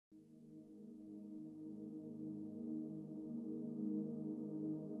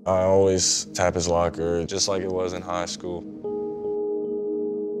I always tap his locker, just like it was in high school.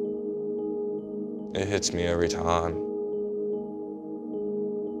 It hits me every time.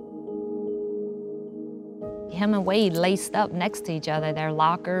 Him and Wayde laced up next to each other. Their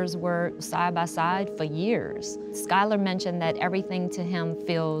lockers were side by side for years. Skylar mentioned that everything to him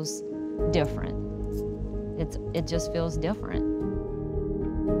feels different. It just feels different.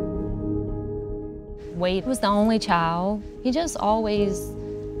 Wayde was the only child. He just always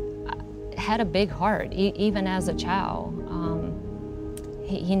had a big heart, even as a child.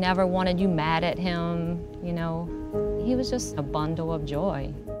 He never wanted you mad at him, you know. He was just a bundle of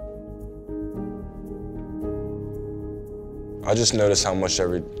joy. I just noticed how much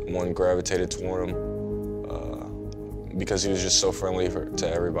everyone gravitated toward him because he was just so friendly to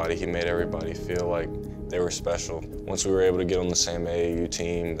everybody. He made everybody feel like they were special. Once we were able to get on the same AAU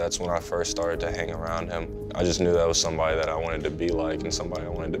team, that's when I first started to hang around him. I just knew that was somebody that I wanted to be like and somebody I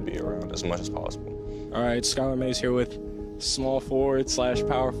wanted to be around as much as possible. All right, Skylar Mays here with small forward /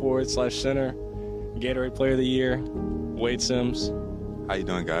 power forward / center, Gatorade Player of the Year, Wayde Sims. How you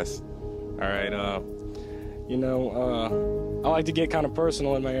doing, guys? All right, I like to get kind of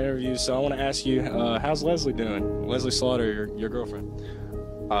personal in my interviews, so I want to ask you, how's Leslie doing? Leslie Slaughter, your girlfriend.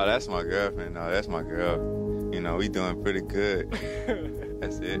 Oh, that's my girlfriend. No, that's my girl. You know, we doing pretty good.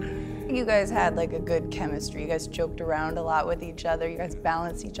 That's it. You guys had like a good chemistry. You guys joked around a lot with each other. You guys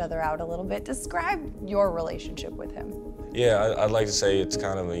balanced each other out a little bit. Describe your relationship with him. Yeah, I'd like to say it's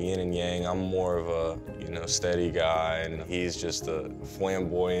kind of a yin and yang. I'm more of a, steady guy, and he's just a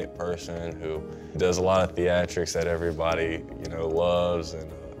flamboyant person who does a lot of theatrics that everybody, loves,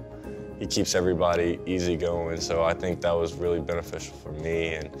 and he keeps everybody easygoing. So I think that was really beneficial for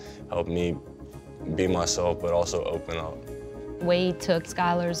me and helped me be myself, but also open up. Wayde took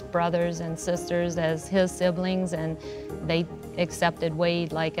Skylar's brothers and sisters as his siblings, and they accepted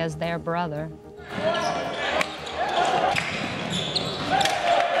Wayde like as their brother.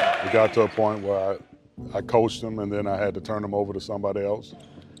 It got to a point where I coached him, and then I had to turn him over to somebody else.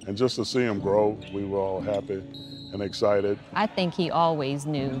 And just to see him grow, we were all happy and excited. I think he always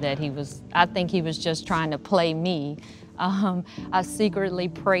knew that I think he was just trying to play me. I secretly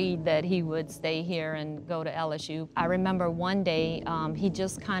prayed that he would stay here and go to LSU. I remember one day he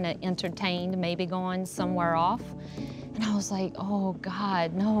just kind of entertained maybe going somewhere off. And I was like, oh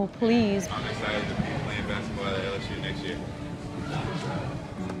God, no, please. I'm excited to be playing basketball at LSU next year.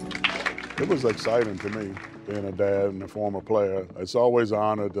 It was exciting to me, being a dad and a former player. It's always an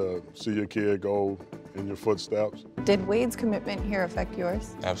honor to see your kid go in your footsteps. Did Wayde's commitment here affect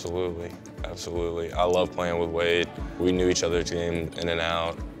yours? Absolutely, absolutely. I love playing with Wayde. We knew each other's game in and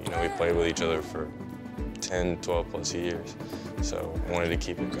out. We played with each other for 10, 12 plus years. So I wanted to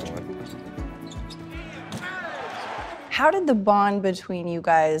keep it going. How did the bond between you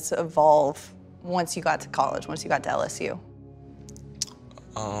guys evolve once you got to college, once you got to LSU?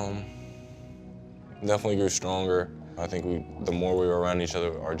 Definitely grew stronger. I think the more we were around each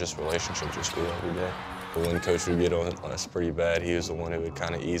other, our relationship just grew every day. But when Coach would get on us pretty bad, he was the one who would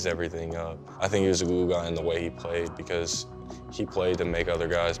kind of ease everything up. I think he was a glue guy in the way he played because he played to make other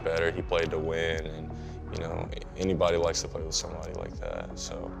guys better. He played to win, and anybody likes to play with somebody like that.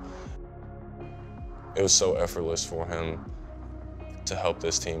 So it was so effortless for him to help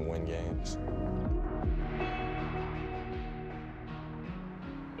this team win games.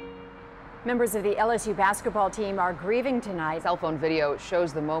 Members of the LSU basketball team are grieving tonight. Cell phone video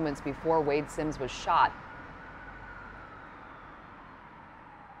shows the moments before Wayde Sims was shot.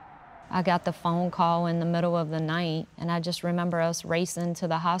 I got the phone call in the middle of the night, and I just remember us racing to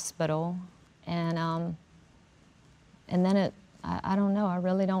the hospital, and then I don't know, I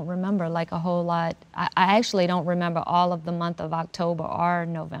really don't remember like a whole lot. I actually don't remember all of the month of October or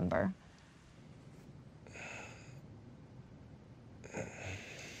November.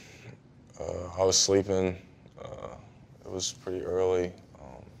 I was sleeping. It was pretty early.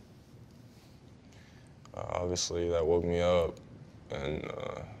 Obviously, that woke me up. And,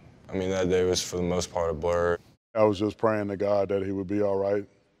 that day was, for the most part, a blur. I was just praying to God that he would be all right.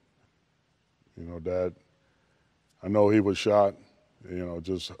 That I know he was shot.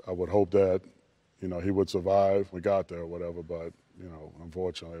 I would hope that, he would survive. We got there or whatever, but,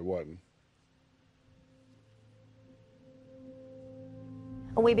 unfortunately, it wasn't.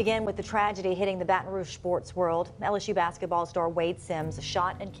 We begin with the tragedy hitting the Baton Rouge sports world. LSU basketball star Wayde Sims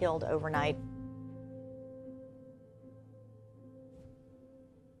shot and killed overnight.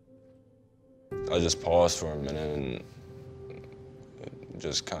 I just paused for a minute and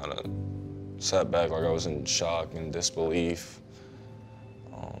just kind of sat back like I was in shock and disbelief.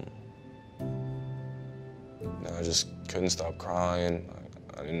 I just couldn't stop crying.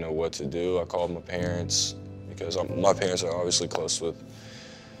 I didn't know what to do. I called my parents because my parents are obviously close with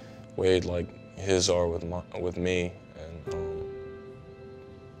Wayde, like his are with me,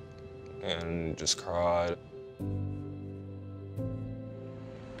 and just cried.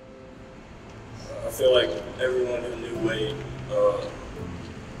 I feel like everyone who knew Wayde,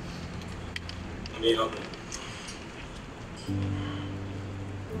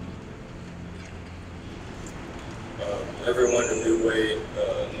 everyone who knew Wayde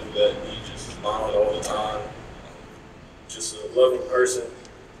knew that he just smiled all the time. Just a loving person,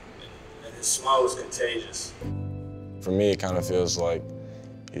 and his smile was contagious. For me, it kind of feels like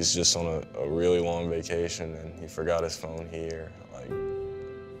he's just on a really long vacation and he forgot his phone here. Like,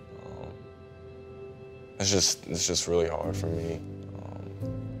 it's just really hard for me.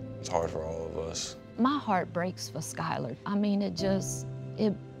 It's hard for all of us. My heart breaks for Skylar. I mean, it just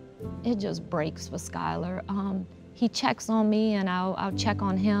breaks for Skylar. He checks on me and I'll check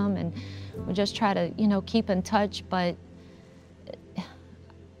on him and we just try to, keep in touch, but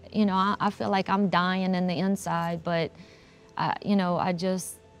I feel like I'm dying in the inside, but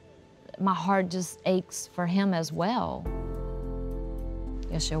my heart just aches for him as well.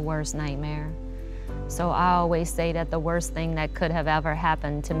 It's your worst nightmare. So I always say that the worst thing that could have ever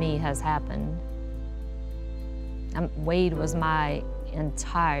happened to me has happened. Wayde was my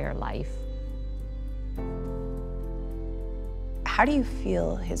entire life. How do you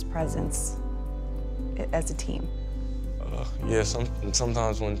feel his presence as a team? Yeah,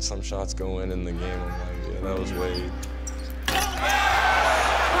 sometimes when some shots go in the game, I'm like, yeah, that was Wayde.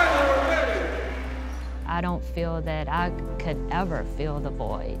 I don't feel that I could ever fill the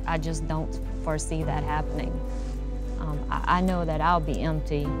void. I just don't foresee that happening. I know that I'll be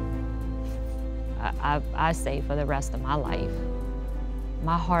empty, I say, for the rest of my life.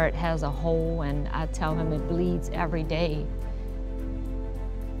 My heart has a hole and I tell him it bleeds every day.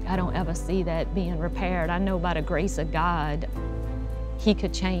 I don't ever see that being repaired. I know by the grace of God, he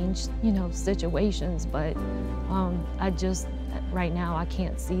could change, situations, but right now, I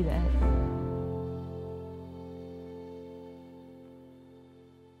can't see that.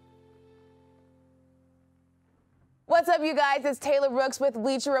 What's up, you guys? It's Taylor Brooks with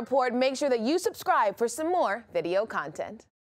Bleacher Report. Make sure that you subscribe for some more video content.